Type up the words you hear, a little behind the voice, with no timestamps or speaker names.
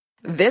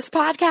This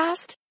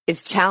podcast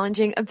is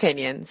Challenging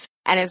Opinions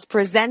and is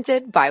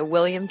presented by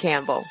William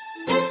Campbell.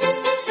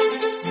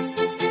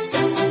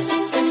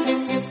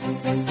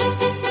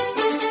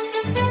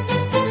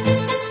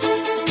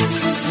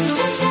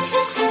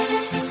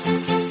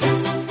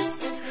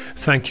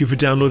 Thank you for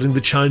downloading the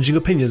Challenging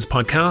Opinions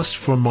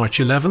podcast for March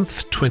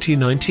 11th,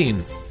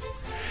 2019.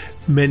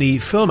 Many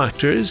film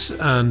actors,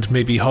 and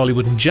maybe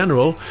Hollywood in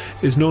general,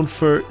 is known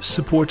for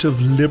support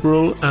of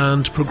liberal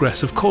and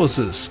progressive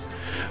causes.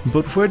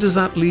 But where does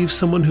that leave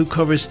someone who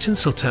covers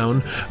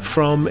Tinseltown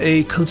from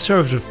a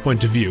conservative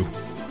point of view?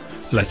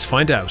 Let's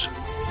find out.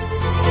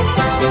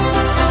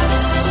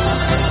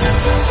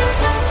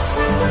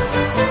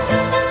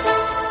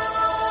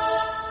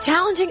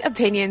 Challenging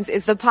Opinions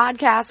is the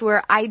podcast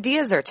where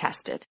ideas are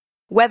tested.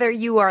 Whether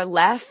you are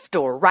left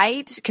or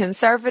right,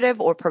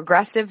 conservative or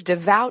progressive,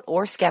 devout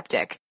or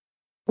skeptic.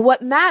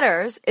 What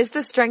matters is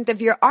the strength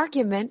of your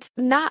argument,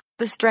 not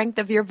the strength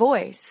of your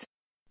voice.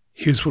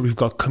 Here's what we've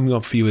got coming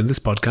up for you in this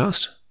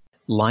podcast.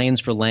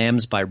 Lions for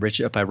Lambs by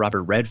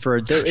Robert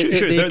Redford. There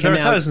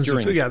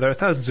are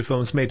thousands of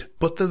films made,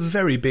 but the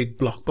very big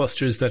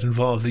blockbusters that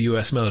involve the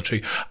US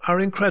military are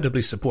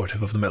incredibly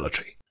supportive of the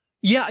military.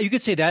 Yeah, you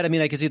could say that. I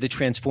mean, I could say the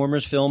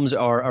Transformers films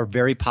are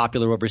very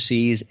popular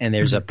overseas, and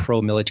there's a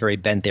pro-military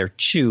bent there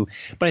too.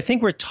 But I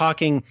think we're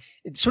talking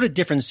sort of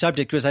different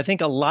subject, because I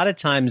think a lot of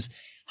times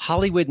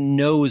Hollywood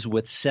knows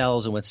what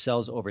sells and what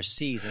sells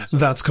overseas. And so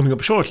that's coming up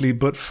shortly,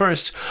 but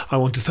first I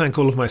want to thank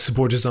all of my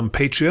supporters on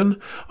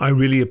Patreon. I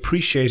really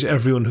appreciate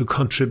everyone who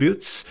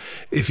contributes.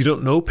 If you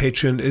don't know,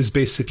 Patreon is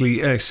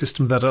basically a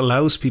system that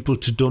allows people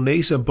to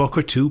donate $1 or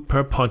 $2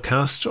 per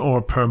podcast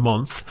or per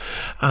month,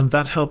 and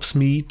that helps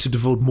me to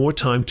devote more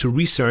time to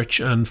research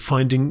and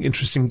finding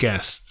interesting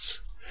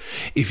guests.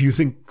 If you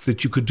think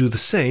that you could do the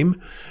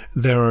same,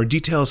 there are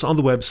details on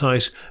the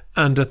website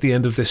and at the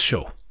end of this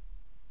show.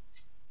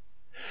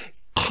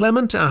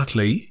 Clement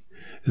Attlee,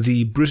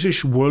 the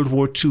British World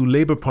War II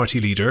Labour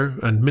Party leader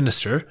and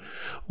minister,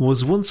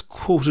 was once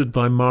quoted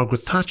by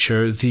Margaret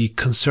Thatcher, the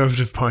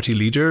Conservative Party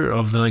leader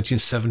of the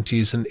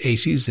 1970s and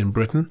 80s in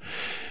Britain.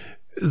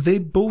 They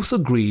both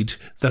agreed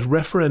that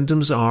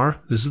referendums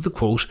are, this is the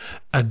quote,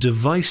 a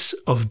device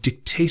of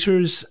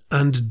dictators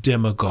and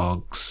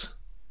demagogues.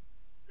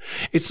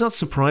 It's not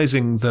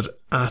surprising that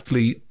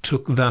Attlee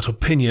took that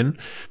opinion.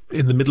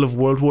 In the middle of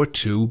World War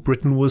II,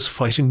 Britain was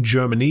fighting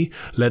Germany,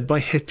 led by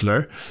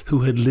Hitler,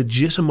 who had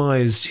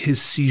legitimized his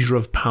seizure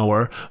of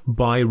power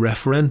by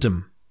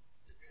referendum.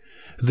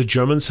 The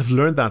Germans have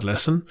learned that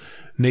lesson.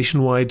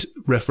 Nationwide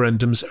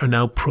referendums are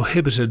now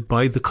prohibited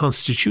by the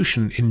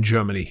constitution in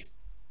Germany.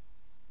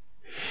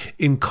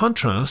 In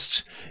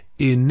contrast,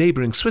 in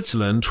neighbouring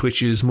Switzerland,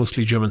 which is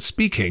mostly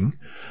German-speaking,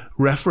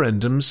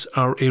 referendums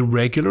are a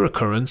regular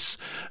occurrence,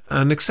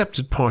 an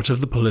accepted part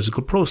of the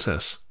political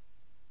process.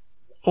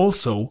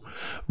 Also,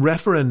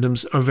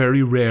 referendums are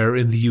very rare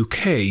in the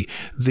UK.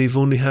 They've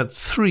only had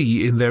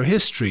 3 in their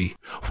history,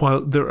 while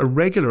they're a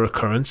regular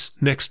occurrence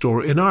next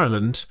door in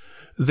Ireland.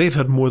 They've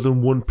had more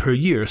than 1 per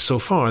year so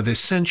far this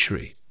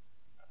century.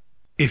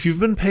 If you've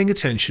been paying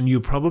attention, you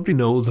probably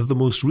know that the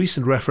most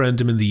recent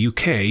referendum in the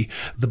UK,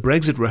 the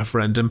Brexit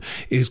referendum,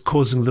 is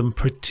causing them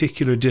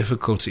particular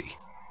difficulty.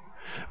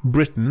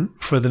 Britain,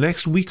 for the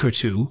next week or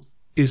two,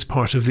 is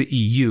part of the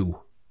EU.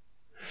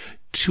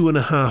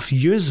 2.5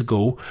 years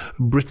ago,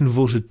 Britain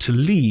voted to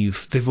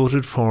leave. They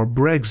voted for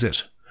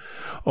Brexit.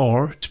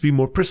 Or, to be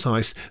more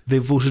precise, they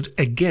voted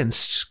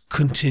against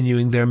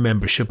continuing their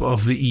membership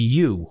of the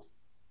EU.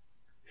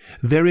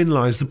 Therein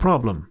lies the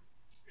problem.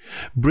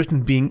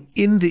 Britain being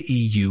in the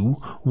EU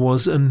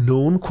was a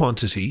known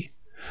quantity,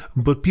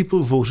 but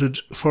people voted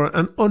for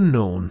an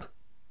unknown.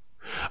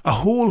 A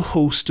whole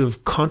host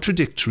of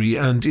contradictory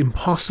and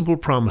impossible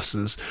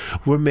promises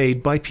were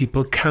made by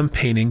people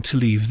campaigning to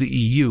leave the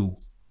EU.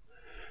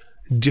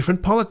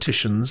 Different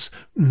politicians,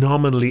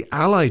 nominally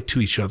allied to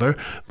each other,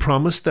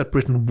 promised that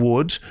Britain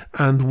would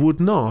and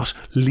would not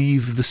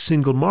leave the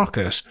single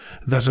market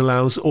that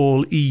allows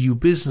all EU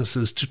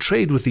businesses to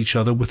trade with each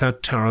other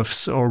without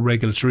tariffs or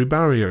regulatory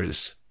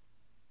barriers.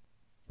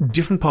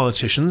 Different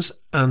politicians,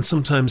 and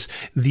sometimes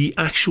the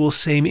actual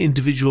same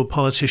individual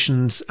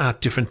politicians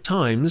at different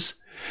times,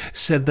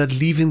 said that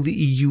leaving the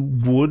EU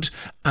would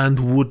and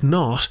would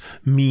not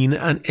mean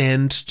an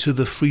end to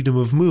the freedom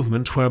of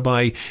movement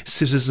whereby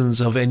citizens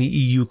of any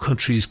EU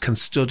countries can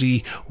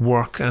study,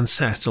 work and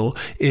settle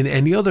in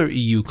any other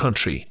EU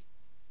country.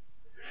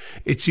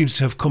 It seems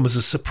to have come as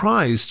a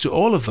surprise to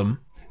all of them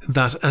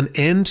that an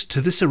end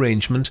to this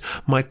arrangement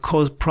might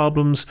cause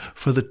problems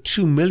for the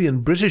 2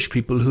 million British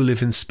people who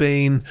live in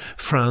Spain,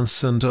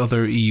 France and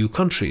other EU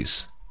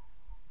countries.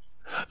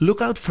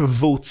 Look out for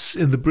votes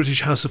in the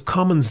British House of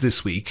Commons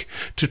this week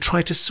to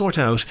try to sort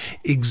out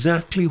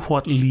exactly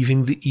what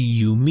leaving the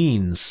EU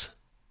means.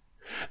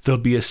 There'll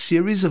be a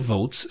series of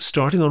votes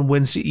starting on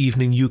Wednesday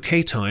evening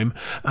UK time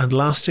and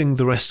lasting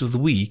the rest of the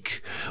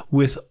week,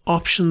 with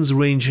options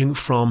ranging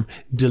from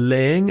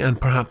delaying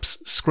and perhaps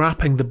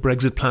scrapping the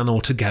Brexit plan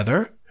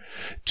altogether,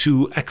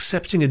 to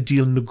accepting a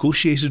deal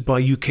negotiated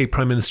by UK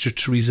Prime Minister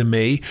Theresa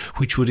May,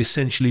 which would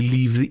essentially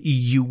leave the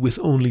EU with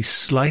only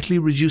slightly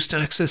reduced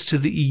access to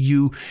the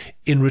EU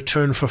in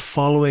return for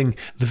following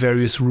the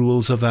various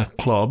rules of that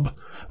club,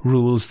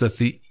 rules that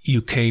the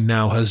UK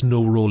now has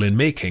no role in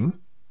making.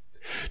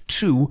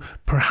 2,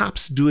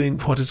 perhaps doing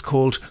what is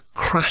called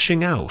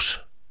crashing out.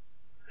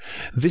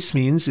 This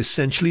means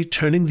essentially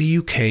turning the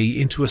UK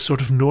into a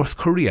sort of North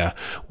Korea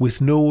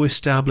with no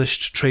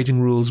established trading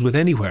rules with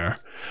anywhere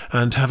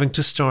and having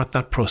to start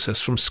that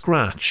process from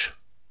scratch.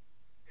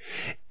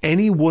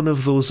 Any one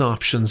of those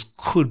options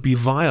could be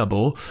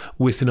viable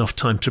with enough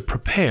time to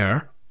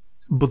prepare,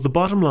 but the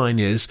bottom line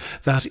is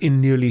that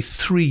in nearly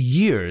 3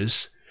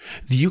 years,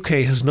 the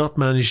UK has not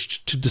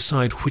managed to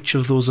decide which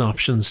of those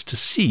options to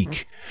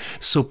seek,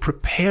 so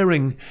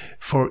preparing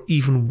for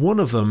even one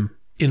of them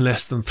in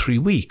less than 3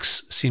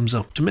 weeks seems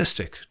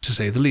optimistic, to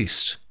say the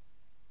least.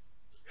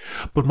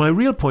 But my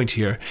real point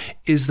here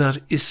is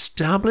that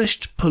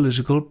established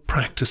political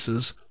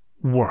practices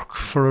work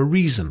for a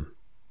reason.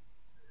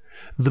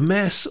 The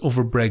mess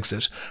over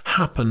Brexit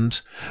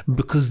happened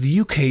because the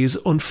UK is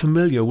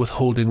unfamiliar with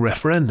holding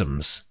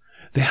referendums.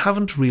 They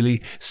haven't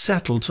really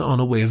settled on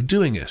a way of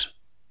doing it.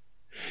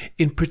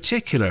 In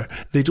particular,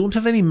 they don't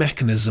have any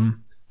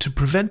mechanism to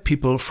prevent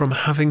people from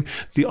having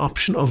the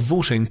option of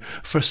voting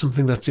for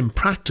something that's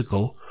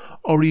impractical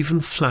or even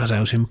flat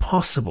out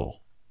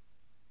impossible.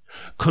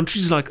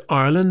 Countries like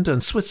Ireland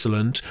and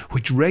Switzerland,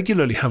 which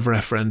regularly have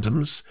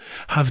referendums,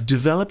 have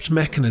developed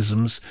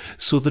mechanisms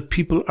so that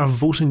people are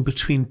voting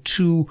between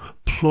 2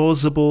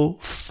 plausible,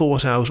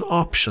 thought-out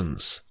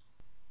options.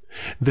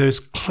 There's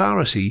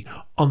clarity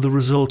on the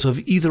result of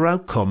either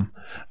outcome,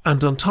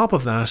 and on top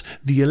of that,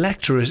 the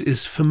electorate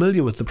is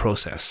familiar with the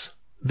process.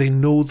 They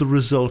know the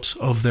result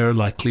of their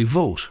likely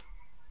vote.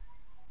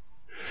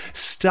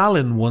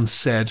 Stalin once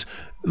said,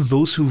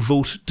 "Those who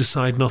vote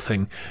decide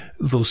nothing,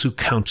 those who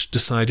count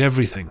decide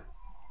everything."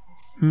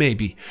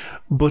 Maybe,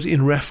 but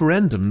in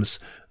referendums,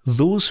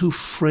 those who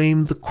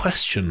frame the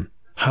question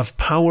have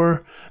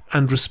power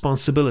and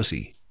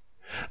responsibility,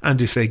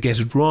 and if they get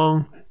it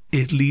wrong,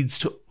 it leads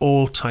to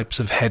all types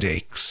of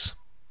headaches.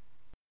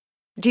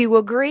 Do you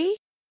agree?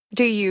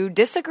 Do you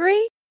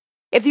disagree?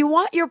 If you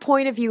want your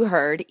point of view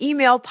heard,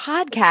 email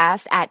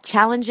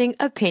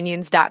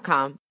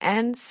podcast@challengingopinions.com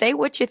and say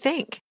what you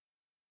think.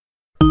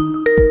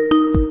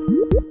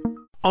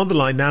 On the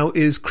line now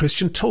is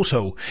Christian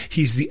Toto.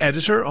 He's the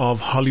editor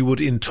of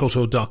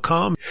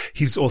HollywoodInToto.com.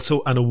 He's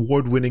also an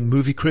award-winning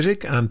movie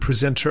critic and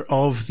presenter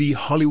of the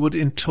Hollywood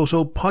in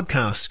Toto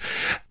podcast.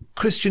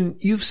 Christian,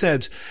 you've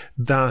said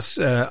that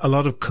a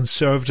lot of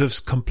conservatives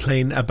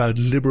complain about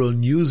liberal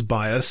news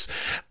bias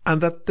and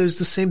that there's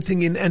the same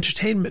thing in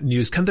entertainment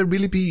news. Can there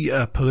really be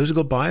a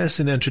political bias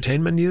in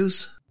entertainment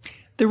news?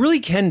 There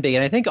really can be.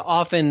 And I think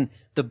often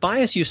the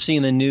bias you see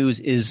in the news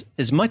is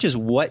as much as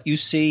what you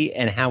see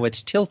and how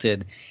it's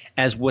tilted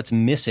as what's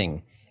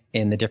missing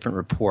in the different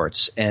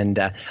reports. And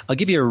I'll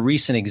give you a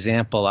recent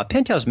example.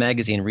 Penthouse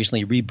Magazine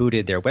recently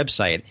rebooted their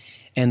website,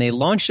 and they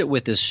launched it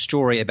with this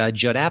story about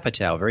Judd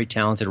Apatow, a very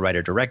talented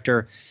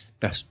writer-director,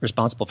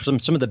 responsible for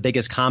some of the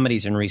biggest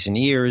comedies in recent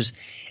years.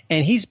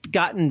 And he's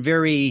gotten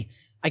very,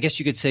 I guess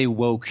you could say,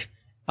 woke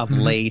of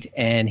late,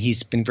 and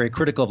he's been very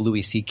critical of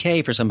Louis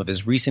C.K. for some of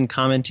his recent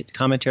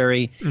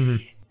commentary.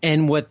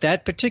 And what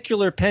that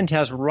particular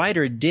Penthouse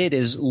writer did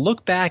is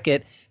look back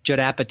at Judd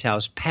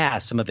Apatow's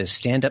past, some of his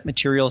stand-up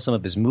material, some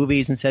of his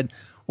movies, and said,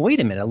 wait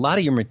a minute, a lot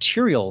of your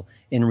material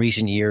in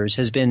recent years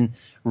has been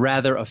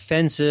rather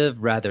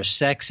offensive, rather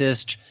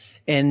sexist,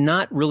 and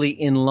not really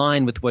in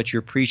line with what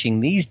you're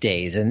preaching these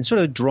days, and sort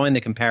of drawing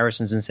the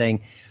comparisons and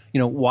saying, you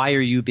know, why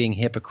are you being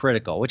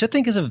hypocritical? Which I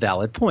think is a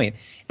valid point.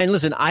 And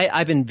listen,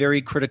 I've been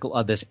very critical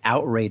of this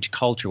outrage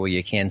culture where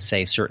you can't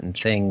say certain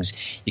things,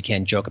 you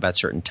can't joke about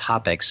certain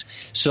topics.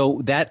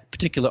 So that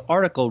particular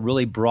article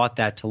really brought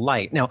that to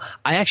light. Now,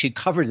 I actually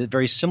covered a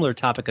very similar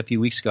topic a few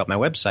weeks ago at my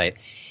website,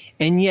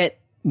 and yet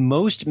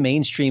most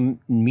mainstream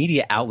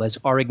media outlets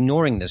are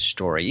ignoring this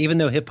story, even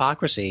though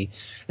hypocrisy,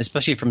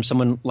 especially from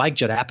someone like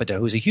Judd Apatow,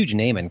 who's a huge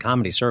name in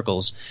comedy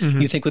circles,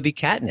 you think would be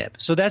catnip.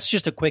 So that's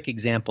just a quick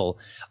example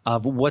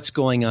of what's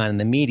going on in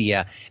the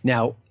media.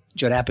 Now,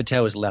 Judd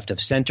Apatow is left of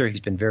center. He's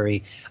been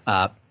very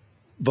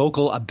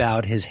vocal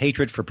about his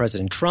hatred for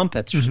President Trump.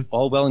 That's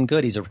all well and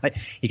good.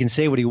 He can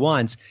say what he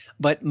wants.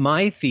 But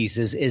my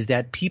thesis is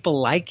that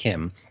people like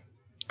him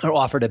are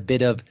offered a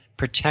bit of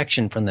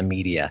protection from the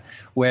media,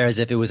 whereas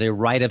if it was a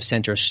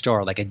right-of-center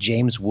star like a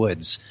James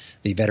Woods,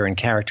 the veteran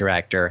character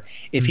actor,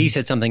 if he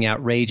said something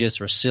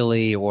outrageous or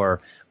silly or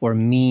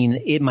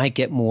mean, it might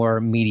get more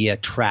media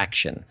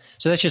traction.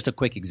 So that's just a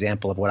quick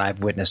example of what I've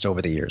witnessed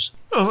over the years.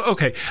 Oh,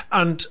 okay.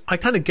 And I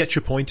kind of get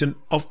your point. And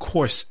of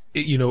course,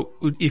 you know,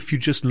 if you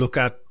just look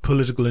at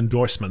political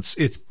endorsements,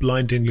 it's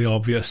blindingly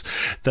obvious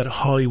that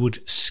Hollywood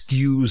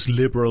skews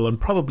liberal and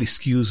probably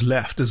skews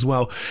left as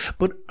well.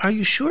 But are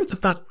you sure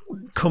that that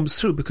comes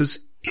through? Because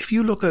if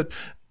you look at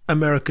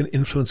American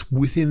influence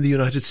within the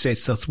United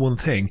States, that's one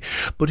thing.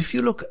 But if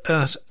you look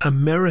at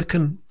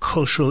American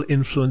cultural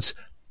influence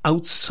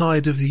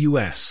outside of the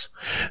US,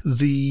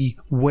 the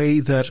way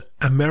that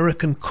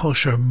American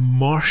culture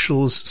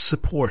marshals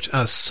support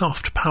as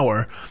soft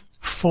power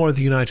for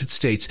the United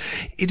States,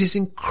 it is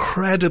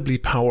incredibly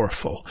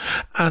powerful.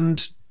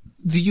 And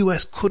the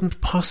US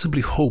couldn't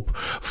possibly hope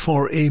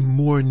for a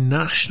more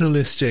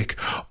nationalistic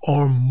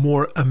or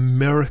more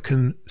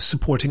American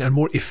supporting and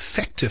more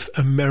effective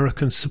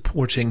American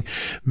supporting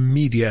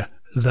media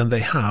than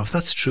they have.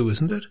 That's true,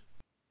 isn't it?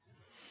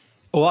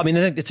 Well, I mean, I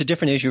think it's a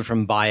different issue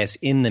from bias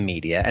in the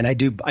media. And I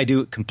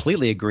do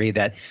completely agree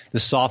that the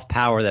soft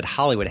power that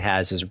Hollywood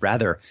has is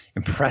rather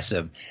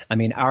impressive. I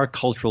mean, our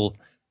cultural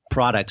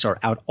products are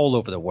out all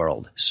over the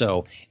world.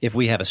 So if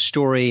we have a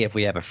story, if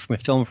we have a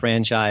film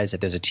franchise,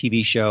 if there's a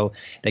TV show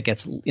that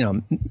gets,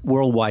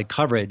 worldwide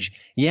coverage,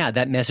 yeah,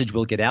 that message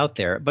will get out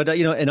there. But,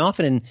 and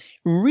often in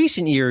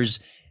recent years,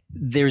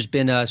 there's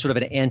been a sort of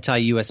an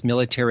anti-U.S.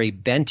 military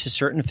bent to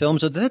certain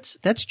films. So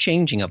that's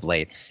changing of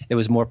late. It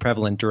was more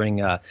prevalent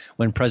during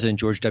when President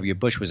George W.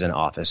 Bush was in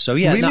office. So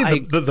yeah, really,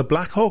 the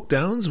Black Hawk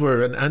Downs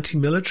were an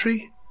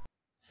anti-military.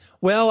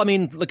 Well, I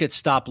mean, look at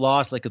Stop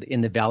Loss, look at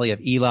In the Valley of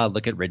Elah,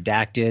 look at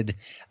Redacted.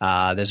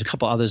 There's a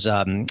couple others.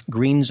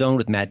 Green Zone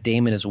with Matt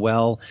Damon as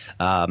well.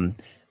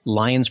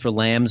 Lions for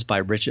Lambs by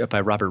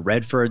Robert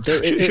Redford. There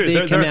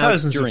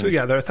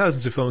are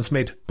thousands of films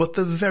made, but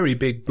the very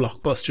big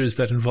blockbusters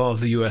that involve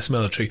the U.S.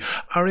 military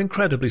are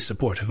incredibly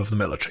supportive of the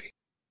military.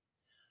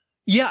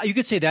 Yeah, you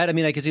could say that. I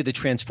mean, I could say the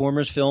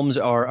Transformers films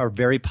are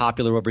very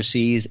popular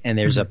overseas, and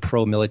there's a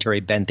pro-military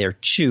bent there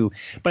too.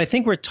 But I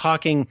think we're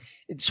talking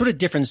sort of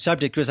different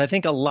subject, because I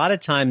think a lot of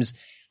times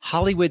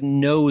Hollywood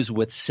knows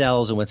what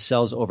sells and what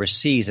sells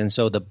overseas, and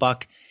so the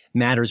buck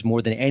matters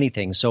more than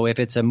anything. So if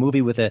it's a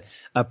movie with a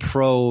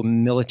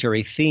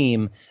pro-military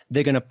theme,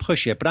 they're going to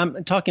push it. But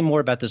I'm talking more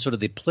about the sort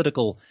of the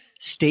political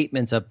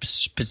statements of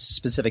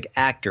specific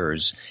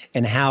actors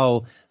and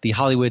how the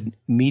Hollywood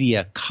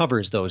media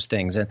covers those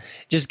things. And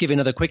just give you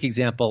another quick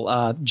example,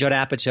 Judd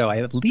Apatow,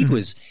 I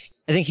believe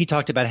I think he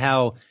talked about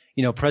how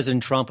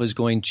President Trump was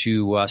going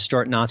to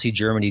start Nazi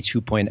Germany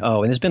 2.0.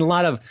 And there's been a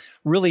lot of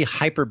really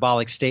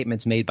hyperbolic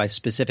statements made by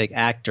specific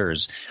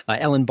actors.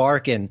 Ellen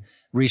Barkin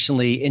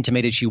recently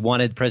intimated she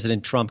wanted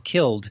President Trump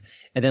killed,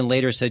 and then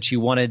later said she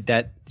wanted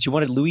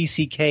Louis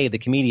C.K., the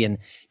comedian,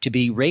 to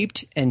be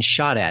raped and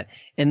shot at.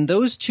 And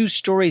those two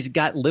stories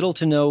got little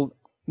to no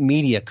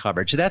media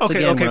coverage. So that's what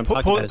I'm talking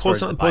about.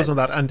 Pause on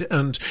that.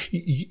 And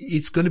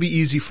it's going to be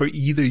easy for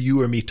either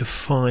you or me to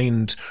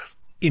find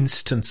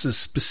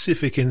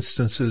specific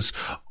instances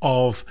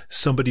of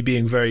somebody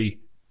being very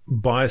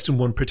biased in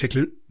one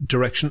particular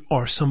direction,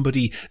 or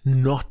somebody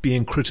not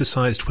being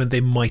criticized when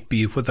they might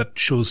be, where that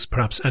shows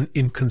perhaps an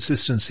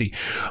inconsistency.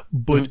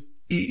 But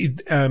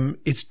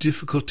it's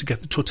difficult to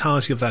get the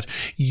totality of that.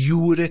 You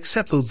would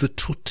accept, though, the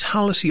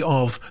totality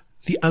of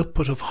the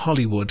output of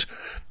Hollywood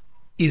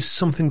is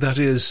something that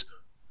is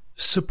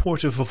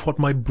supportive of what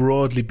might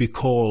broadly be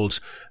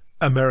called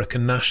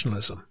American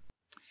nationalism.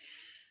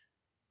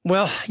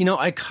 Well,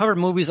 I cover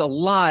movies a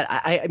lot.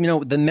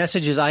 The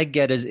messages I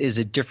get is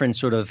a different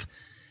sort of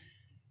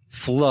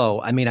flow.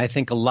 I mean, I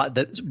think a lot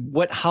that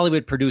what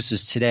Hollywood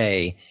produces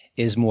today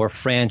is more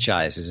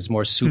franchises. It's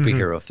more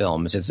superhero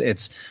films.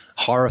 It's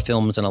horror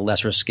films on a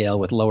lesser scale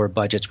with lower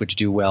budgets, which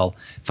do well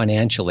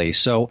financially.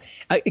 So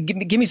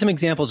give me some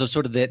examples of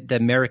sort of the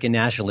American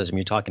nationalism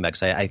you're talking about,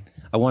 because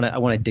I want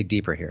to dig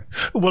deeper here.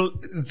 Well,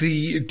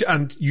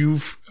 and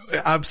you've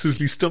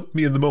absolutely stumped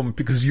me in the moment,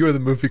 because you're the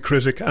movie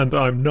critic and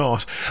I'm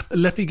not.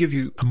 Let me give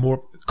you a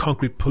more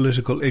concrete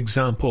political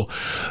example.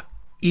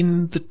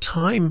 In the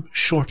time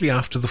shortly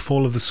after the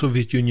fall of the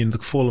Soviet Union, the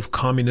fall of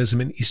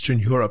communism in Eastern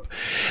Europe,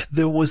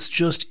 there was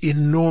just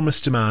enormous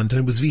demand,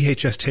 and it was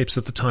VHS tapes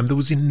at the time. There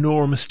was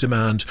enormous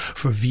demand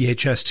for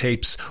VHS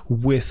tapes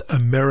with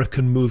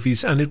American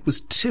movies, and it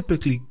was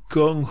typically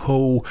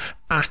gung-ho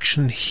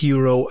action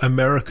hero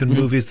American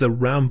movies, the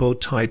Rambo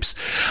types.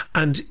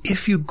 And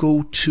if you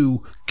go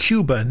to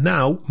Cuba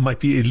now, might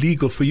be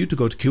illegal for you to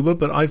go to Cuba,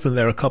 but I've been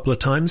there a couple of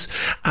times,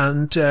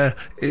 and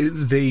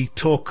they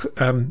talk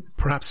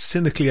perhaps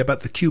cynically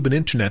about the Cuban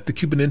internet. The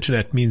Cuban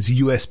internet means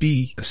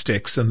USB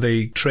sticks, and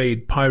they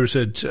trade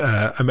pirated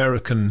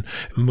American,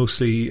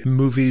 mostly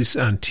movies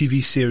and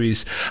TV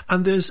series.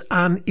 And there's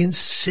an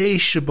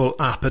insatiable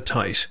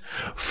appetite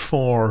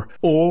for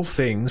all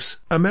things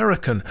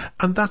American.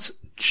 And that's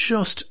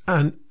just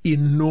an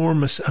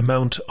enormous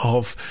amount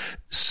of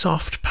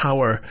soft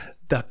power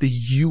that the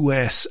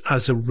US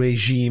as a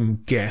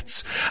regime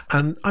gets.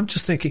 And I'm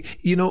just thinking,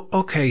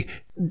 okay,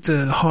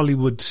 the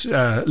Hollywood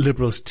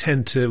liberals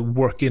tend to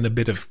work in a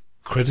bit of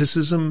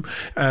criticism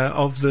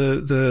of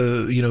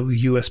the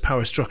US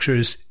power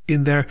structures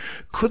in there.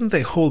 Couldn't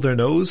they hold their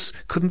nose?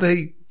 Couldn't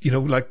they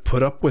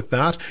put up with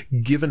that,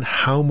 given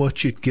how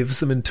much it gives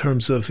them in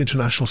terms of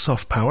international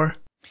soft power?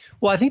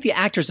 Well, I think the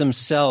actors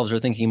themselves are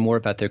thinking more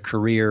about their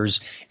careers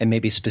and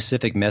maybe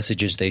specific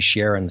messages they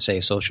share on,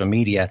 say, social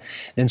media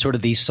than sort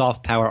of the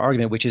soft power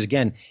argument, which is,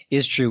 again,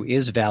 is true,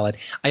 is valid.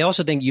 I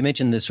also think you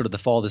mentioned this sort of the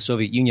fall of the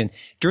Soviet Union.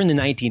 During the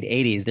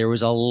 1980s, there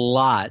was a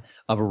lot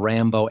of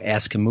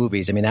Rambo-esque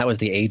movies. I mean, that was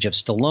the age of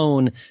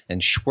Stallone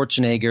and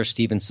Schwarzenegger,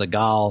 Steven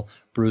Seagal,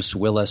 Bruce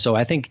Willis. So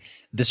I think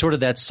the sort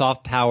of that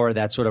soft power,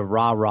 that sort of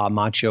rah-rah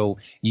macho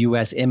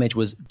U.S. image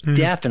was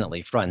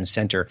definitely front and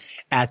center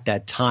at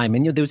that time.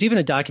 And there was even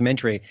a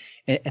documentary,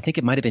 I think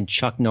it might have been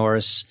Chuck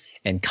Norris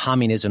and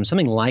communism,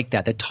 something like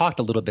that, that talked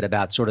a little bit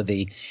about sort of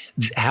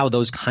how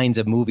those kinds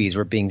of movies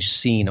were being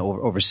seen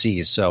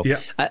overseas. So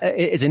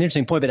it's an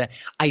interesting point, but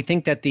I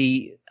think that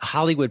the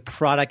Hollywood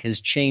product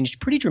has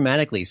changed pretty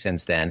dramatically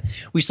since then.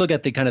 We still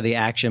get the kind of the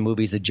action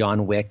movies, the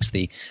John Wicks,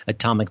 the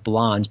Atomic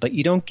Blondes, but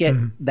you don't get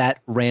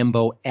that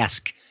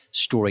Rambo-esque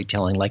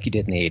storytelling like you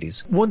did in the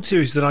 80s. One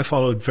series that I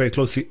followed very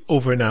closely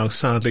over now,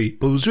 sadly,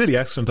 but was really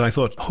excellent, I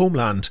thought,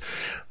 Homeland.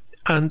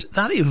 And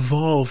that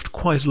evolved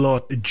quite a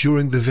lot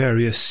during the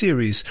various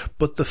series,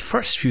 but the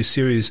first few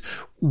series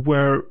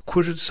were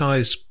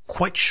criticized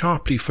quite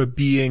sharply for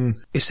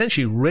being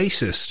essentially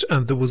racist.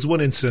 And there was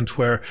one incident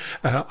where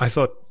I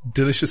thought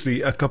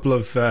deliciously a couple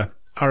of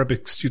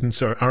Arabic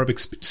students or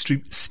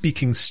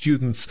Arabic-speaking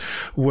students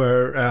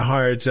were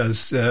hired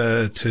as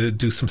to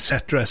do some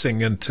set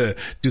dressing and to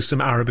do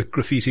some Arabic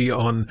graffiti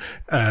on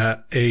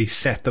a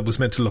set that was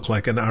meant to look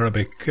like an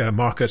Arabic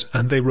market,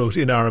 and they wrote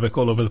in Arabic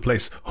all over the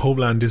place,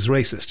 "Homeland is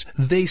racist."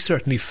 They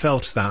certainly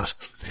felt that,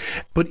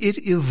 but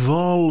it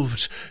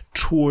evolved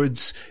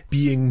towards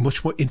being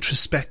much more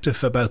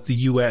introspective about the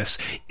US.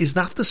 Is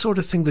that the sort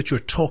of thing that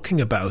you're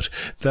talking about?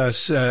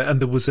 That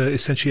and there was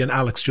essentially an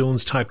Alex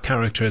Jones type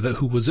character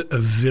who was a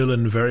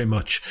villain very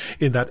much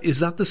in that. Is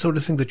that the sort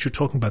of thing that you're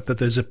talking about? That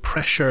there's a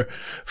pressure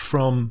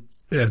from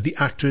the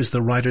actors,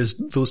 the writers,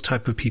 those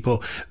type of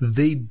people.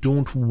 They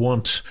don't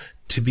want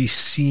to be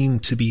seen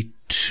to be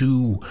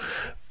too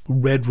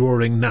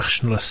red-roaring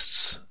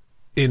nationalists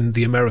in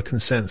the American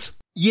sense.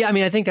 Yeah, I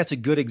mean, I think that's a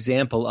good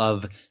example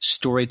of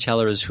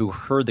storytellers who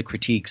heard the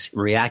critiques,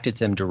 reacted to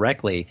them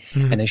directly,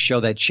 and they show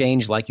that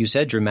change, like you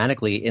said,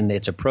 dramatically in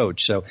its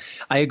approach. So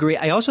I agree.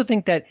 I also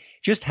think that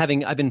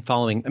I've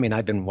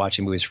been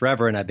watching movies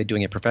forever, and I've been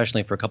doing it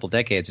professionally for a couple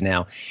decades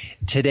now.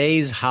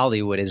 Today's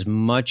Hollywood is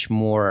much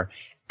more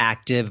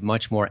active,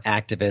 much more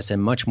activist,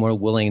 and much more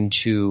willing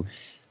to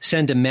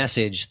send a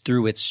message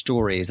through its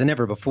stories than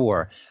ever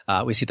before.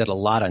 We see that a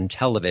lot on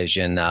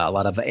television, a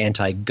lot of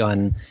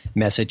anti-gun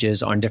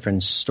messages on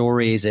different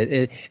stories.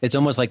 It's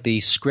almost like the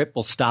script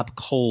will stop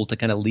cold to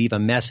kind of leave a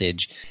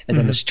message, and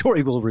then the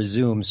story will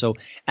resume. So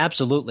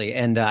absolutely.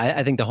 And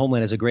I think The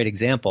Homeland is a great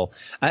example.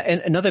 And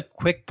another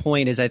quick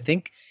point is I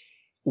think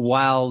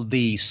while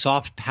the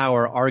soft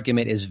power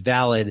argument is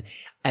valid,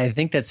 I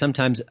think that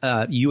sometimes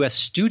U.S.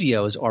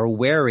 studios are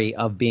wary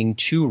of being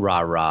too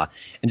rah-rah.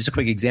 And just a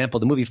quick example,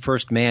 the movie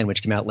First Man,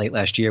 which came out late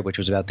last year, which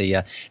was about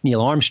the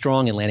Neil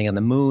Armstrong and landing on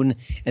the moon.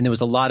 And there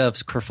was a lot of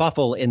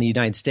kerfuffle in the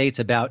United States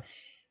about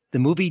the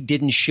movie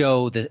didn't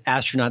show the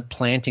astronaut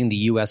planting the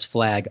U.S.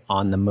 flag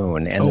on the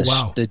moon. And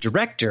the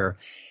director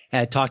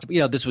had talked,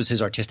 this was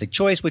his artistic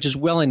choice, which is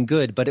well and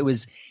good, but it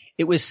was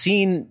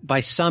seen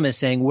by some as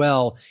saying,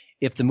 well,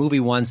 if the movie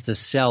wants to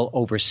sell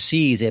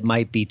overseas, it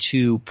might be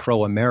too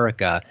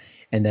pro-America,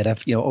 and that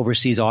if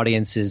overseas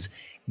audiences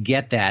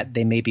get that,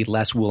 they may be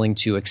less willing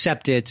to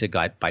accept it, to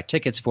buy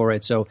tickets for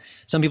it. So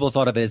some people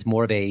thought of it as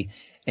more of a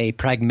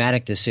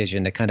pragmatic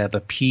decision to kind of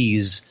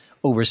appease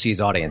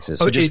overseas audiences.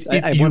 So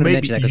I want to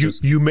mention that.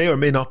 You may or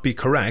may not be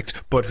correct,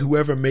 but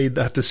whoever made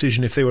that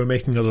decision, if they were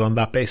making it on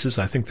that basis,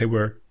 I think they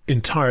were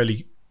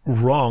entirely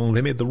wrong.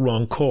 They made the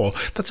wrong call.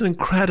 That's an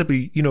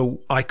incredibly,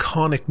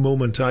 iconic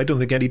moment. I don't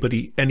think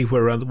anybody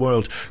anywhere around the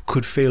world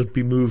could fail to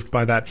be moved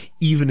by that,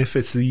 even if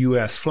it's the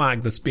US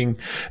flag that's being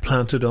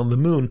planted on the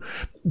moon.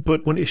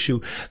 But one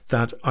issue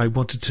that I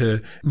wanted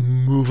to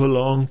move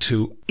along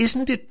to,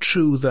 isn't it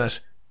true that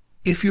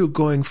if you're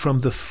going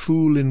from the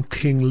Fool in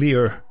King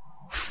Lear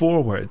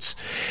forwards,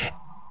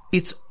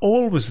 it's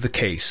always the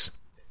case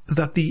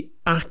that the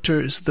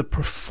actors, the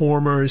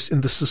performers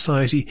in the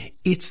society,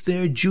 it's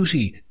their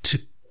duty to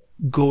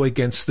go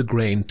against the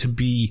grain, to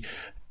be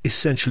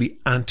essentially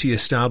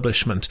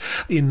anti-establishment.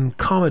 In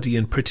comedy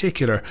in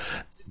particular,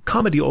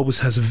 comedy always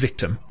has a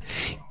victim.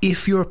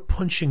 If you're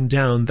punching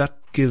down, that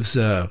gives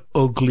a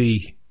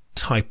ugly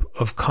type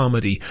of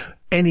comedy.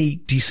 Any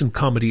decent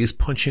comedy is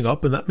punching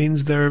up, and that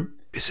means they're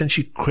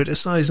essentially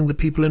criticizing the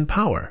people in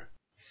power.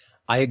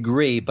 I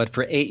agree, but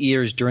for 8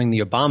 years during the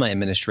Obama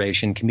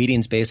administration,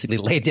 comedians basically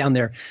laid down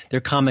their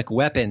comic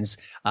weapons.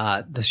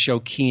 The show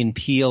Key and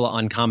Peele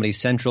on Comedy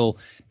Central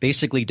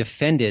basically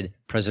defended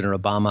President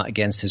Obama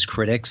against his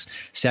critics.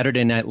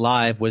 Saturday Night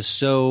Live was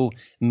so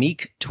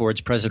meek towards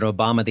President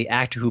Obama. The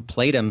actor who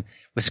played him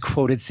was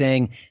quoted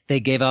saying they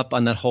gave up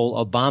on that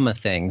whole Obama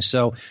thing.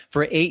 So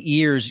for 8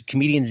 years,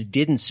 comedians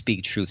didn't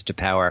speak truth to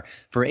power.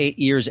 For 8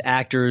 years,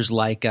 actors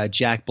like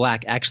Jack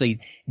Black actually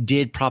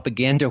did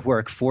propaganda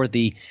work for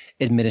the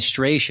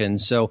administration.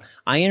 So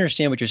I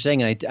understand what you're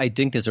saying. And I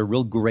think there's a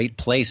real great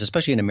place,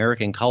 especially in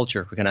American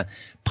culture, for kind of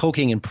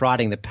poking and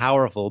prodding the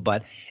powerful.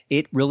 But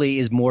it really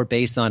is more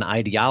based on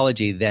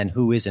ideology than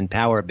who is in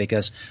power,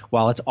 because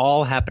while it's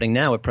all happening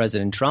now with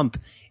President Trump,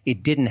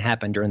 it didn't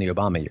happen during the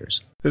Obama years.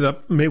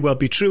 That may well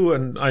be true,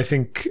 and I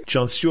think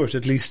Jon Stewart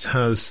at least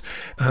has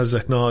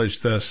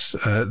acknowledged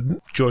that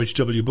George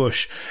W.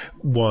 Bush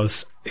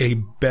was a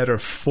better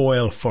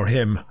foil for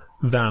him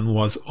than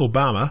was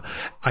Obama.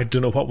 I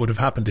don't know what would have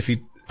happened if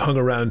he hung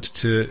around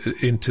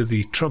into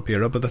the Trump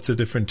era, but that's a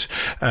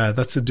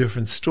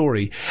different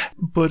story.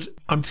 But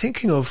I'm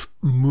thinking of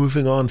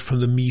moving on from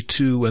the Me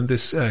Too and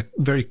this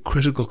very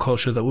critical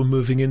culture that we're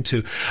moving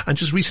into. And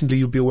just recently,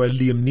 you'll be aware,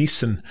 Liam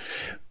Neeson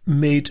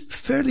made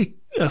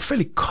a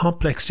fairly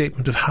complex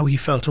statement of how he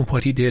felt and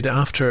what he did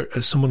after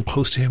someone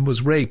close to him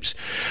was raped.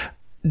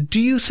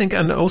 Do you think,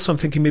 and also I'm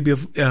thinking maybe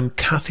of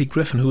Kathy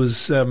Griffin, who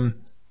was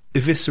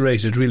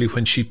eviscerated really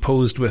when she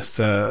posed with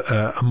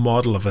a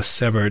model of a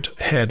severed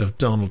head of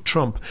Donald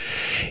Trump.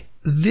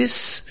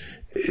 This,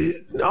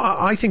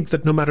 I think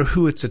that no matter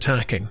who it's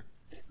attacking,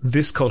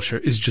 this culture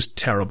is just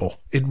terrible.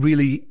 It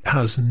really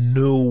has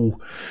no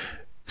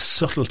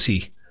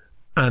subtlety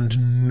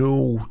and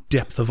no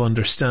depth of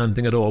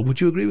understanding at all. Would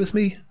you agree with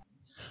me?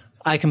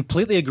 I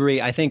completely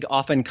agree. I think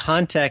often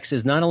context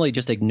is not only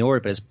just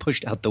ignored, but is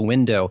pushed out the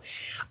window.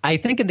 I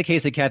think in the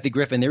case of Kathy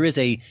Griffin, there is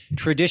a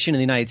tradition in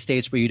the United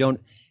States where you don't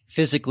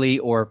physically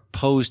or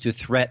pose to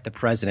threat the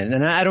president.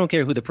 And I don't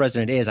care who the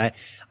president is.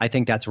 I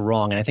think that's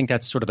wrong. And I think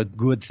that's sort of a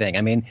good thing.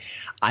 I mean,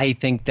 I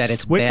think that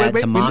it's bad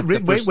to mock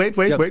the first... Wait.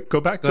 Go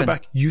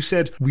back. You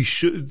said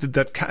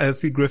that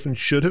Kathy Griffin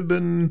should have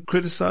been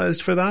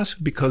criticized for that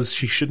because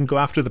she shouldn't go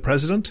after the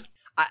president?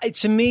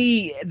 To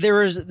me,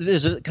 there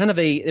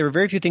are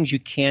very few things you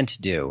can't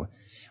do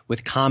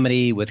with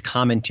comedy, with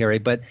commentary.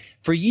 But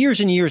for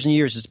years and years and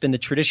years, it's been the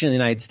tradition in the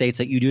United States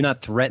that you do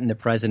not threaten the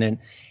president.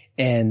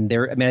 And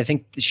I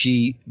think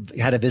she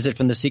had a visit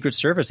from the Secret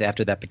Service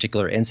after that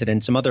particular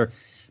incident. Some other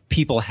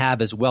people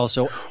have as well.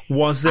 So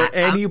was there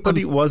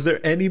anybody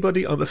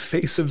on the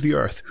face of the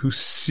earth who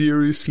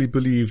seriously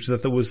believed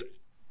that there was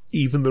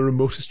even the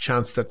remotest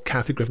chance that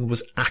Kathy Griffin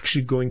was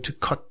actually going to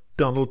cut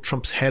Donald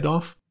Trump's head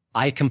off?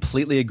 I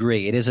completely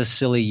agree. It is a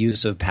silly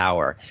use of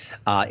power.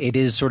 It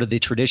is sort of the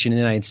tradition in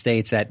the United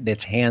States that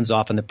it's hands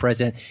off on the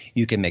president.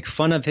 You can make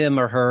fun of him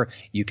or her.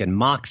 You can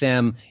mock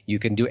them. You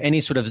can do any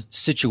sort of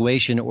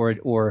situation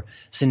or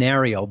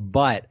scenario.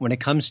 But when it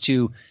comes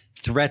to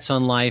threats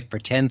on life,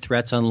 pretend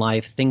threats on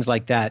life, things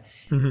like that,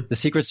 the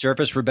Secret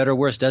Service, for better or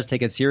worse, does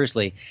take it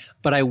seriously.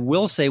 But I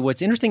will say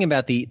what's interesting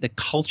about the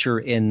culture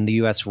in the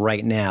U.S.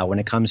 right now when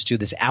it comes to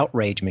this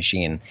outrage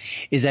machine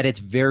is that it's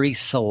very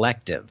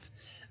selective.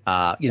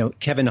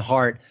 Kevin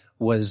Hart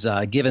was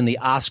given the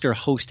Oscar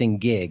hosting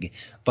gig,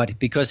 but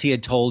because he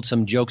had told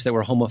some jokes that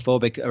were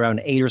homophobic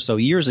around 8 or so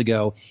years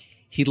ago,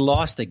 he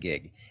lost the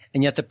gig.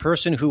 And yet the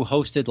person who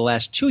hosted the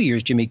last 2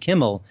 years, Jimmy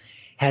Kimmel,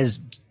 has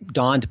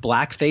donned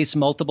blackface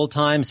multiple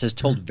times, has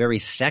told very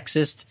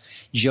sexist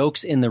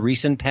jokes in the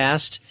recent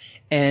past,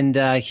 and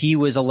he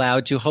was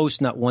allowed to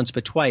host not once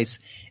but twice.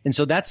 And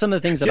so that's some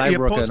of the things that I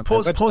work on.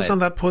 Pause on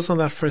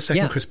that for a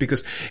second, Chris,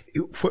 because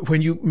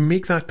when you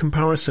make that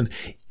comparison,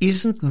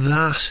 isn't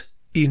that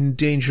in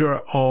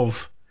danger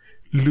of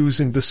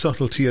losing the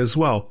subtlety as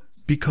well?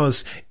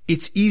 Because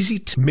it's easy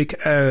to make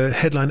a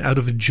headline out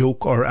of a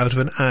joke or out of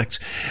an act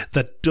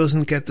that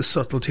doesn't get the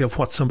subtlety of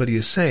what somebody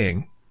is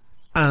saying.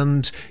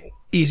 And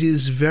it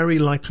is very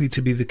likely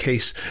to be the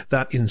case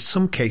that in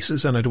some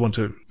cases, and I don't want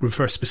to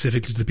refer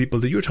specifically to the people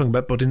that you're talking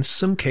about, but in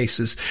some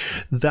cases,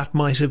 that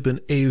might have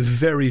been a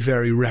very,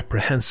 very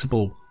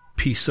reprehensible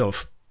piece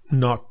of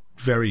not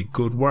very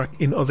good work.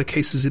 In other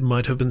cases, it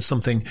might have been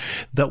something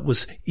that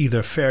was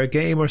either fair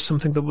game or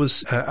something that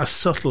was a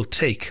subtle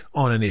take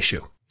on an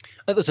issue.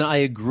 Listen, I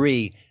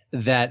agree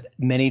that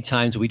many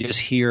times we just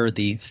hear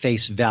the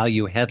face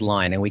value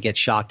headline and we get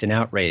shocked and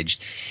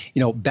outraged.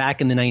 Back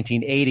in the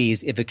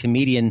 1980s, if a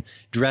comedian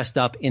dressed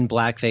up in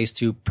blackface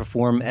to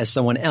perform as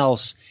someone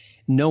else,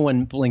 no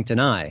one blinked an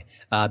eye.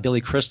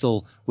 Billy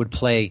Crystal would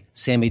play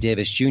Sammy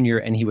Davis Jr.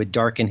 and he would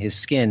darken his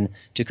skin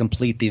to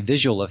complete the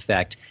visual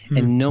effect,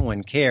 and no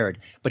one cared.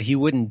 But he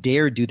wouldn't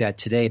dare do that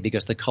today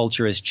because the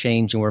culture has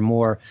changed and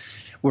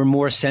we're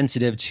more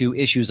sensitive to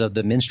issues of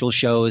the minstrel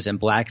shows and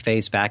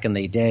blackface back in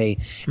the day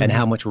and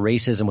how much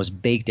racism was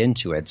baked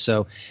into it.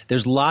 So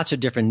there's lots of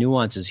different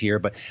nuances here.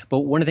 But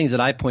one of the things that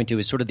I point to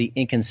is sort of the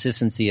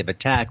inconsistency of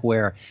attack,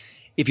 where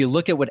if you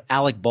look at what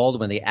Alec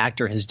Baldwin, the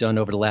actor, has done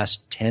over the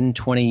last 10,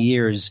 20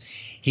 years,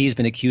 he's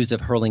been accused of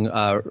hurling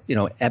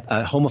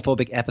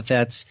homophobic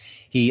epithets.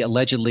 He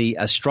allegedly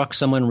struck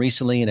someone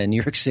recently in a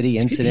New York City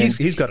incident.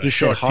 He's got a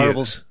short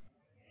fuse.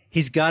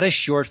 He's got a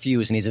short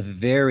fuse, and he's a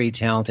very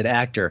talented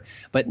actor.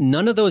 But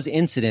none of those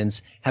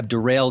incidents have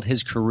derailed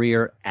his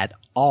career at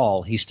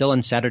all. He's still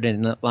on Saturday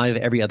Night Live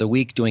every other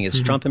week doing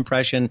his Trump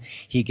impression.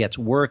 He gets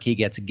work. He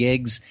gets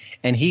gigs.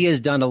 And he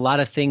has done a lot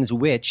of things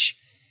which,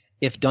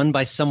 if done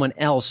by someone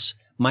else,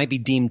 might be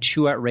deemed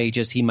too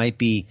outrageous. He might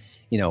be,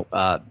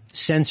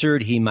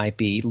 censored. He might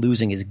be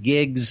losing his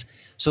gigs.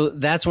 So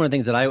that's one of the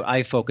things that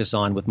I focus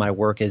on with my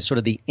work is sort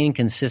of the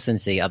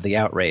inconsistency of the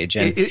outrage.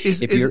 And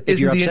if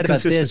you're upset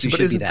about this, you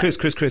should be that.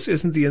 Chris,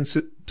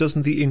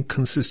 doesn't the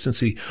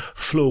inconsistency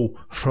flow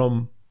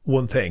from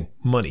one thing,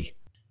 money?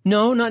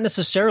 No, not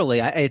necessarily.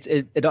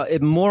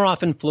 It more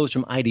often flows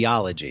from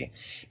ideology,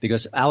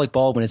 because Alec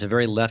Baldwin is a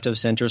very left of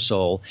center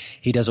soul.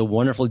 He does a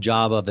wonderful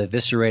job of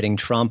eviscerating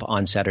Trump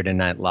on Saturday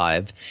Night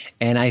Live.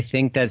 And I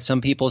think that some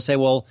people say,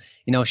 well,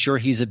 sure,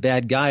 he's a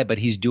bad guy, but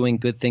he's doing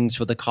good things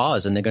for the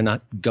cause, and they're going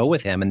to go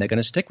with him and they're going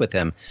to stick with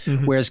him.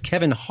 Whereas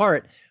Kevin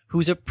Hart,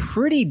 who's a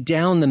pretty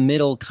down the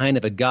middle kind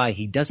of a guy,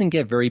 he doesn't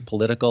get very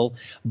political.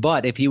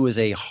 But if he was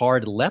a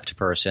hard left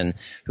person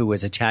who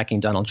was attacking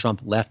Donald Trump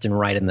left and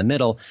right in the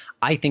middle,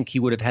 I think he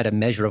would have had a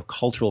measure of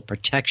cultural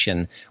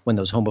protection when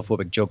those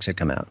homophobic jokes had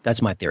come out.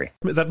 That's my theory.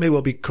 That may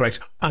well be correct.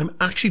 I'm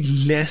actually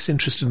less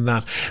interested in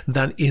that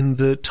than in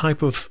the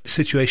type of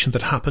situation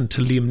that happened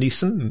to Liam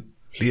Neeson.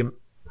 Liam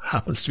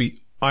happens to be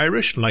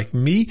Irish, like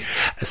me,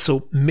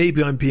 so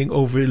maybe I'm being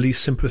overly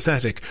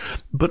sympathetic.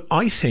 But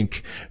I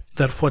think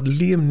that what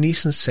Liam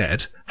Neeson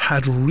said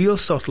had real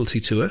subtlety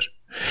to it,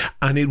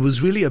 and it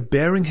was really a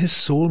bearing his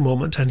soul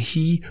moment, and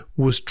he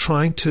was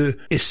trying to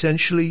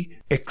essentially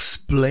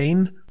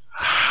explain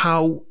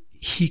how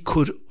he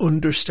could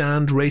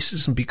understand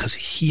racism because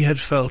he had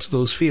felt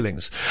those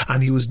feelings.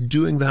 And he was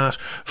doing that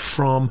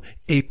from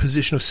a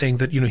position of saying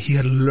that, he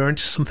had learned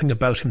something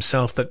about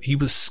himself that he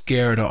was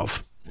scared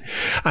of.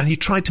 And he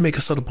tried to make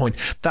a subtle point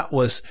that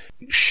was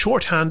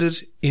shorthanded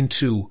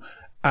into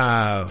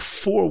a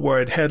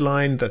 4-word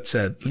headline that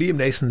said Liam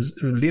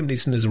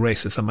Neeson is a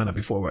racist. That might not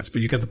be 4 words,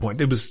 but you get the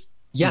point. It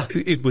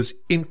was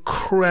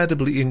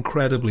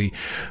incredibly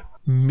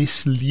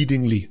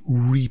misleadingly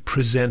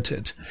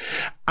represented.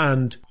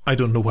 And I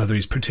don't know whether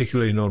he's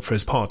particularly known for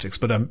his politics,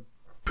 but I'm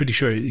pretty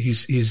sure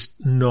he's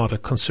not a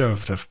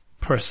conservative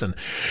person.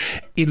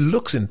 It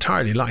looks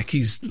entirely like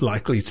he's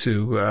likely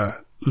to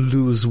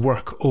lose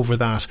work over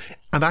that.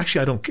 And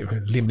actually,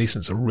 Liam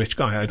Neeson's a rich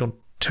guy. I don't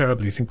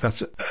terribly think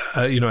that's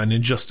an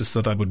injustice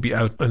that I would be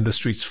out in the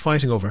streets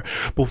fighting over.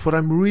 But what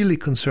I'm really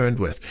concerned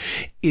with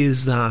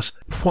is that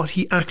what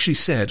he actually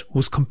said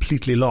was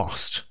completely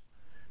lost.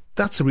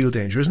 That's a real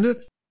danger, isn't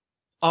it?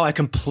 Oh, I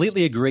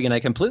completely agree. And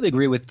I completely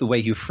agree with the way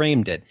you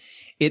framed it.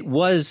 It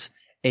was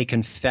a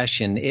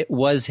confession. It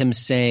was him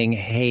saying,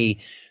 hey,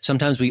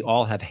 sometimes we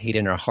all have hate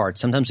in our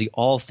hearts. Sometimes we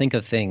all think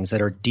of things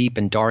that are deep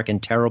and dark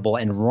and terrible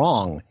and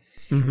wrong,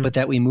 but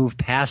that we move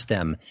past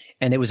them.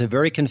 And it was a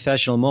very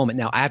confessional moment.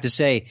 Now, I have to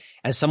say,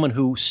 as someone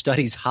who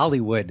studies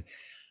Hollywood,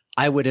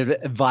 I would have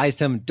advised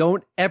him,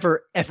 don't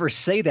ever, ever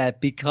say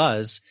that,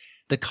 because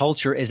the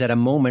culture is at a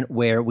moment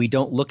where we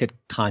don't look at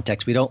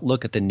context. We don't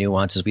look at the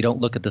nuances. We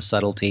don't look at the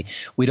subtlety.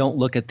 We don't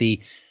look at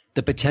the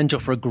potential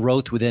for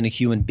growth within a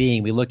human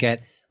being. We look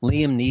at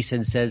Liam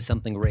Neeson said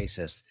something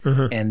racist,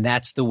 and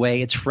that's the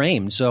way it's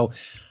framed. So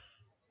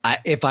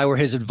if I were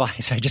his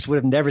advice, I just would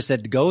have never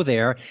said to go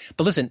there.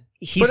 But listen,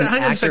 he's an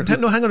actor.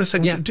 Hang on a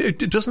second. Yeah.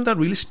 Doesn't that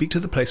really speak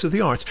to the place of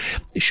the arts?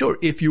 Sure,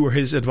 if you were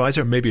his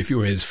advisor, maybe if you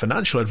were his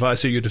financial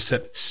advisor, you'd have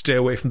said, stay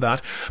away from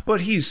that.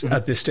 But he's,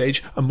 at this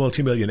stage, a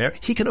multimillionaire.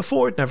 He can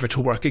afford never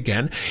to work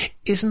again.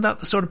 Isn't that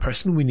the sort of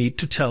person we need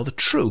to tell the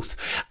truth?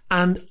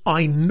 And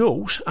I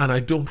note, and I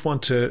don't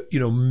want to,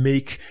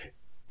 make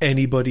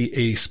anybody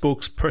a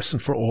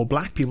spokesperson for all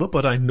black people,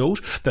 but I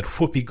note that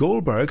Whoopi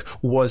Goldberg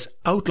was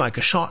out like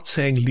a shot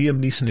saying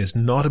Liam Neeson is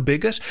not a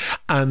bigot.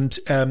 And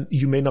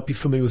you may not be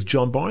familiar with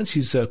John Barnes.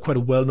 He's quite a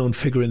well-known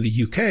figure in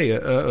the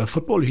UK, a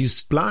footballer.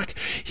 He's black.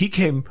 He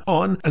came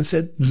on and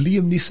said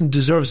Liam Neeson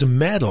deserves a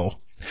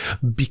medal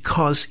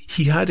because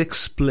he had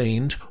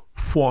explained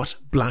what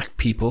black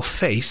people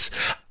face.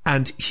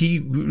 And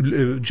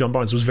John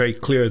Barnes was very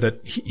clear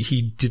that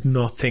he did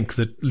not think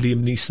that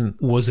Liam Neeson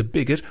was a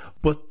bigot,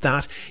 but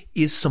that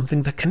is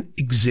something that can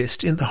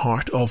exist in the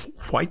heart of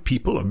white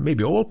people, or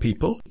maybe all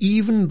people.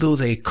 Even though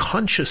they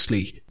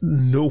consciously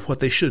know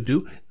what they should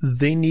do,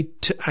 they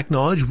need to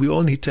acknowledge, we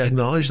all need to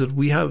acknowledge that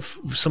we have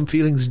some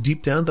feelings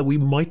deep down that we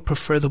might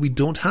prefer that we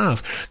don't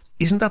have.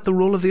 Isn't that the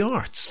role of the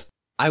arts?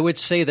 I would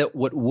say that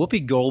what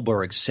Whoopi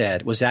Goldberg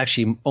said was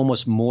actually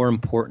almost more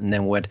important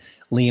than what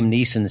Liam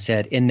Neeson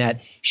said, in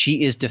that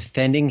she is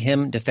defending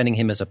him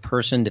as a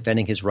person,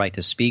 defending his right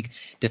to speak,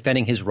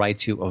 defending his right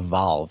to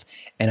evolve.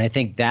 And I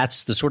think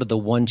that's the sort of the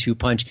 1-2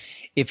 punch.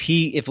 If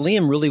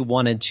Liam really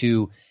wanted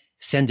to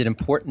send an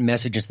important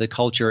message into the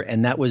culture,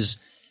 and that was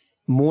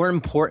more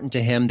important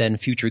to him than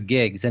future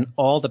gigs, and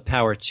all the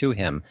power to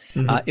him.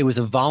 It was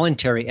a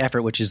voluntary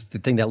effort, which is the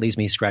thing that leaves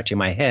me scratching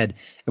my head.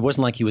 It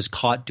wasn't like he was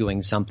caught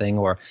doing something,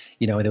 or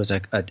there was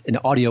an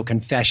audio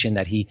confession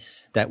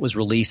that was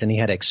released and he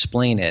had to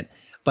explain it.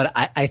 But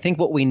I think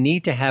what we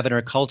need to have in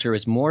our culture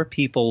is more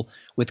people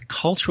with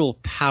cultural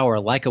power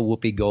like a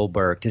Whoopi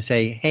Goldberg to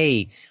say,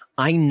 hey,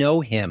 I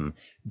know him.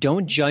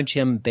 Don't judge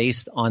him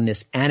based on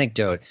this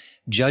anecdote.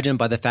 Judge him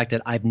by the fact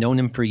that I've known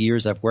him for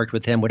years. I've worked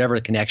with him, whatever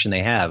connection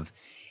they have.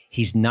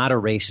 He's not a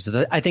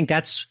racist. I think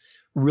that's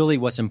really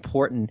what's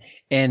important.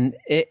 And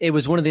it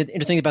was one of the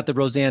interesting things about the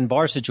Roseanne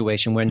Barr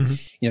situation when,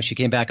 she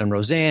came back on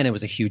Roseanne, it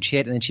was a huge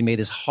hit. And then she made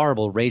this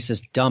horrible,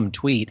 racist, dumb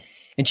tweet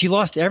and she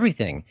lost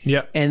everything.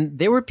 Yeah. And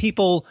there were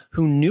people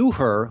who knew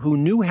her, who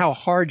knew how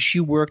hard she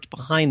worked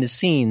behind the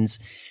scenes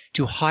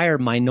to hire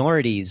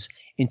minorities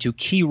into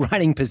key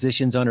writing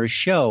positions on her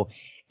show.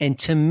 And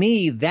to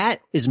me,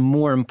 that is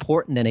more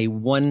important than a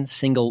one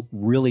single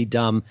really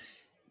dumb,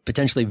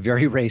 potentially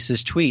very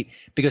racist tweet,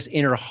 because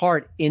in her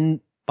heart,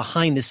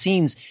 behind the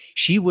scenes,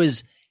 she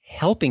was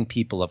helping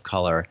people of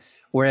color,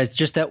 whereas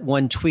just that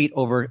one tweet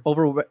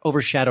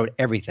overshadowed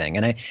everything.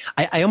 And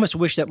I almost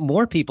wish that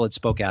more people had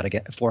spoke out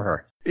again for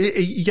her.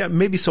 Yeah,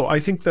 maybe so. I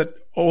think that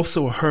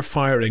also her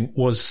firing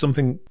was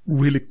something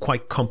really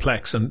quite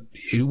complex and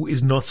it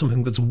is not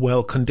something that's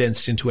well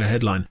condensed into a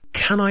headline.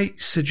 Can I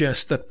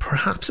suggest that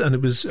perhaps, and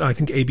it was, I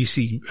think,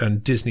 ABC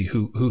and Disney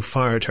who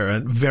fired her,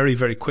 and very,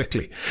 very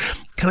quickly.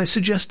 Can I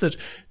suggest that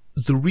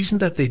the reason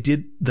that they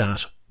did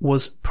that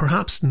was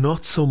perhaps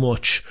not so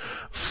much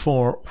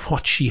for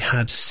what she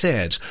had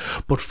said,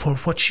 but for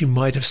what she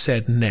might have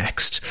said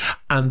next,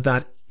 and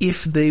that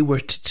if they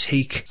were to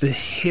take the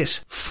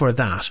hit for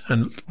that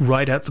and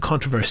ride out the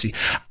controversy,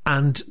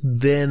 and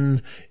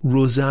then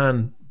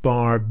Roseanne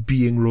Barr,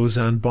 being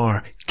Roseanne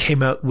Barr,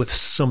 came out with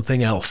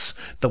something else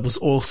that was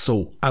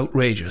also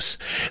outrageous,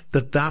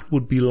 that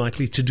would be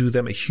likely to do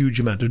them a huge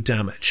amount of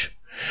damage.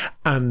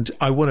 And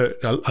I'll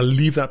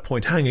leave that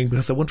point hanging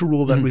because I want to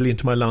roll that really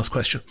into my last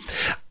question.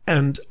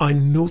 And I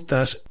note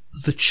that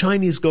the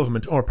Chinese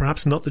government, or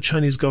perhaps not the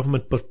Chinese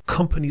government, but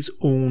companies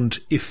owned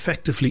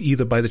effectively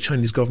either by the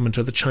Chinese government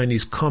or the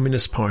Chinese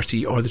Communist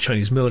Party or the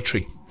Chinese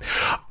military,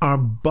 are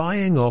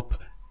buying up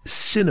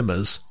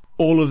cinemas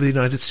all over the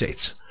United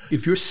States.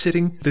 If you're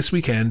sitting this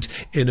weekend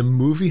in a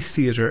movie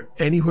theater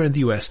anywhere in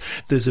the US,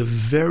 there's a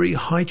very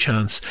high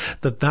chance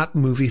that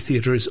movie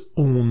theater is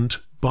owned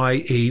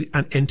by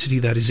an entity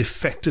that is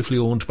effectively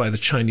owned by the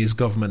Chinese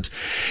government.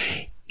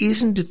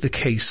 Isn't it the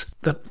case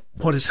that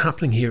what is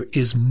happening here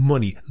is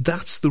money?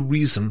 That's the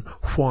reason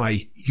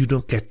why you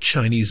don't get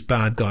Chinese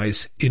bad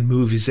guys in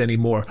movies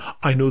anymore.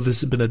 I know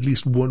there's been at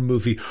least one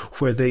movie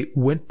where they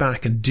went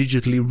back and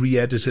digitally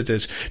re-edited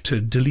it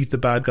to delete the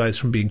bad guys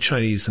from being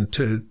Chinese and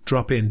to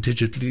drop in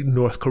digitally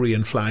North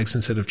Korean flags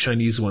instead of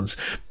Chinese ones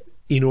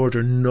in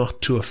order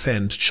not to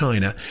offend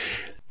China.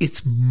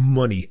 It's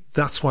money.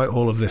 That's why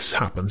all of this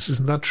happens.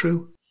 Isn't that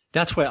true?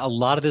 That's why a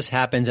lot of this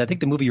happens. I think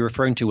the movie you're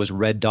referring to was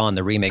Red Dawn,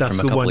 the remake from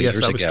a couple of years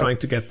ago. That's the one, yes. I was trying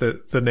to get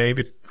the name.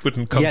 It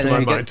wouldn't come to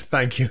my mind.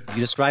 Thank you. You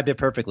described it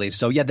perfectly.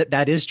 So yeah,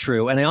 that is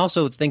true. And I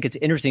also think it's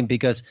interesting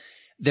because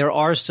there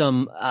are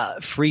some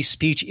free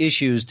speech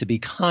issues, to be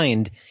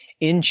kind,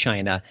 in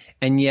China,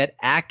 and yet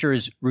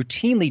actors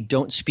routinely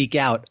don't speak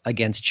out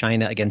against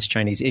China, against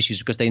Chinese issues,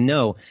 because they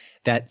know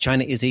that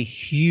China is a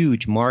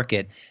huge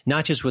market,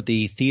 not just with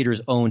the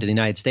theaters owned in the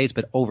United States,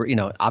 but over,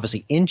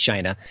 obviously in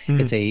China.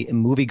 It's a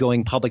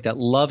movie-going public that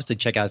loves to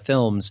check out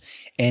films.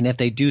 And if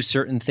they do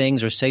certain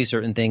things or say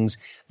certain things,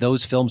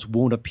 those films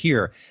won't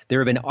appear. There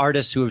have been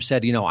artists who have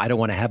said, I don't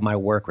want to have my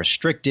work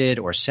restricted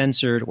or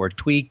censored or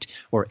tweaked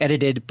or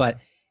edited, but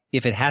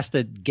if it has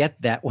to get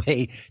that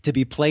way to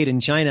be played in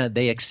China,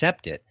 they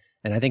accept it.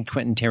 And I think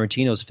Quentin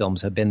Tarantino's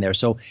films have been there.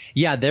 So,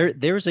 yeah,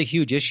 there's a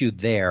huge issue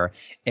there.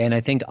 And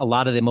I think a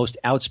lot of the most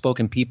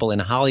outspoken people in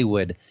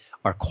Hollywood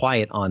are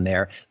quiet on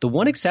there. The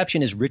one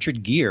exception is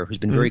Richard Gere, who's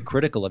been very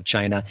critical of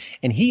China.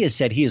 And he has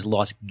said he has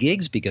lost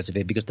gigs because of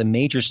it, because the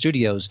major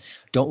studios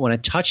don't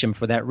want to touch him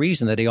for that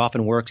reason, that he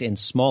often works in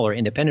smaller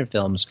independent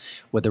films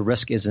where the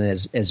risk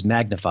isn't as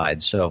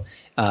magnified. So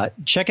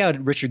check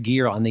out Richard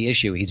Gere on the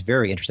issue. He's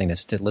very interesting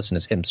to listen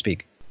to him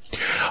speak.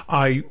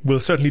 I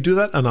will certainly do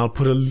that, and I'll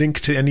put a link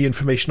to any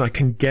information I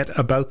can get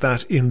about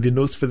that in the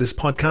notes for this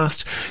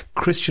podcast.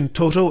 Christian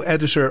Toto,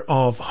 editor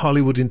of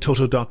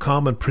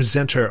HollywoodInToto.com and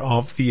presenter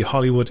of the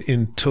Hollywood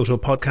in Toto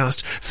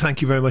podcast.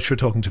 Thank you very much for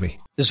talking to me.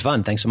 This is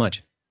fun. Thanks so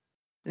much.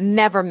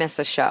 Never miss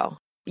a show.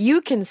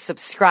 You can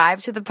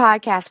subscribe to the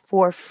podcast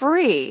for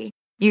free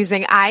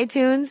using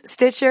iTunes,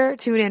 Stitcher,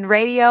 TuneIn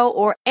Radio,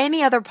 or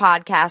any other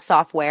podcast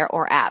software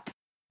or app.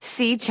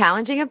 See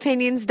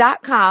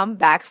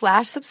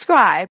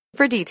challengingopinions.com/subscribe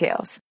for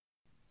details.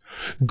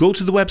 Go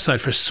to the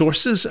website for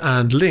sources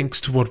and links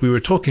to what we were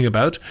talking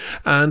about.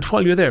 And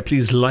while you're there,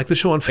 please like the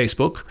show on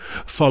Facebook,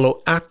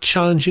 follow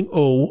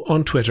 @ChallengingO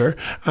on Twitter,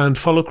 and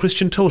follow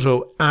Christian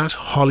Toto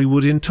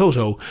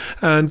 @HollywoodInToto.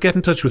 And get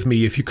in touch with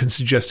me if you can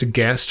suggest a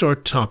guest or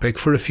topic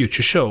for a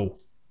future show.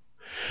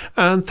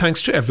 And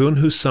thanks to everyone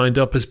who's signed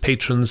up as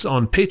patrons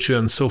on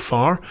Patreon so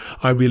far.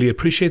 I really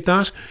appreciate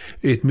that.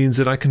 It means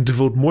that I can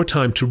devote more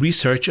time to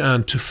research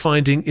and to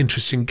finding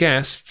interesting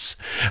guests.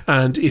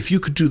 And if you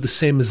could do the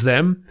same as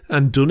them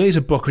and donate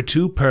 $1 or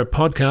 $2 per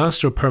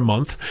podcast or per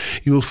month,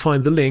 you'll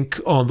find the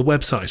link on the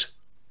website.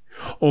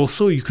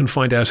 Also, you can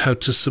find out how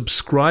to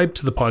subscribe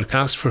to the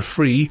podcast for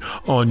free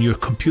on your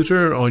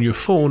computer, on your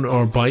phone,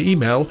 or by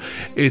email.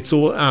 It's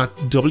all at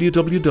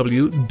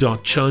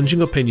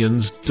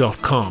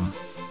www.challengingopinions.com.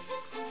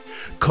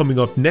 Coming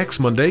up next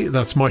Monday,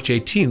 that's March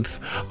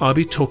 18th, I'll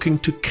be talking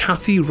to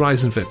Kathy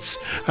Reisenwitz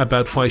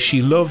about why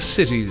she loves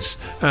cities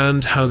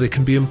and how they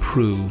can be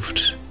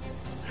improved.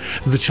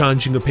 The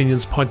Challenging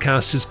Opinions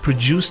podcast is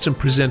produced and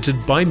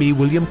presented by me,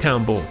 William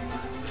Campbell.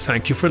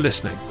 Thank you for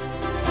listening.